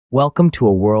Welcome to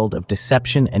a world of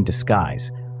deception and disguise,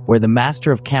 where the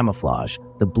master of camouflage,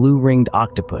 the blue-ringed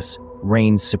octopus,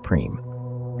 reigns supreme.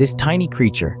 This tiny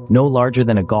creature, no larger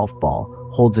than a golf ball,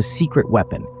 holds a secret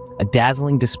weapon, a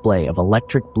dazzling display of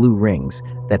electric blue rings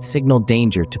that signal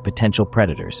danger to potential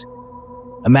predators.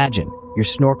 Imagine, you're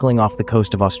snorkeling off the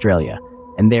coast of Australia,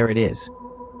 and there it is.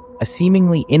 A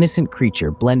seemingly innocent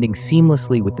creature blending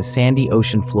seamlessly with the sandy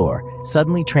ocean floor,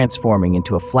 suddenly transforming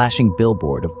into a flashing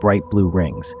billboard of bright blue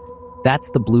rings. That's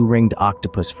the blue-ringed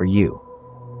octopus for you.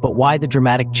 But why the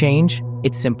dramatic change?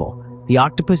 It's simple. The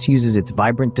octopus uses its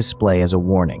vibrant display as a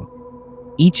warning.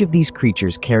 Each of these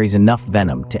creatures carries enough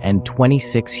venom to end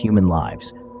 26 human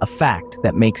lives, a fact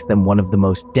that makes them one of the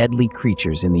most deadly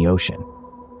creatures in the ocean.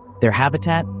 Their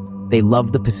habitat? They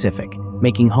love the Pacific,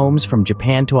 making homes from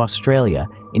Japan to Australia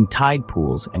in tide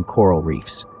pools and coral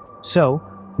reefs. So,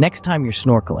 next time you're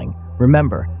snorkeling,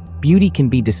 remember, beauty can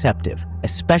be deceptive,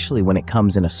 especially when it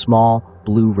comes in a small,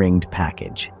 blue-ringed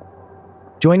package.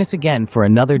 Join us again for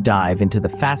another dive into the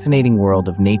fascinating world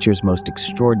of nature's most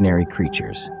extraordinary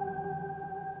creatures.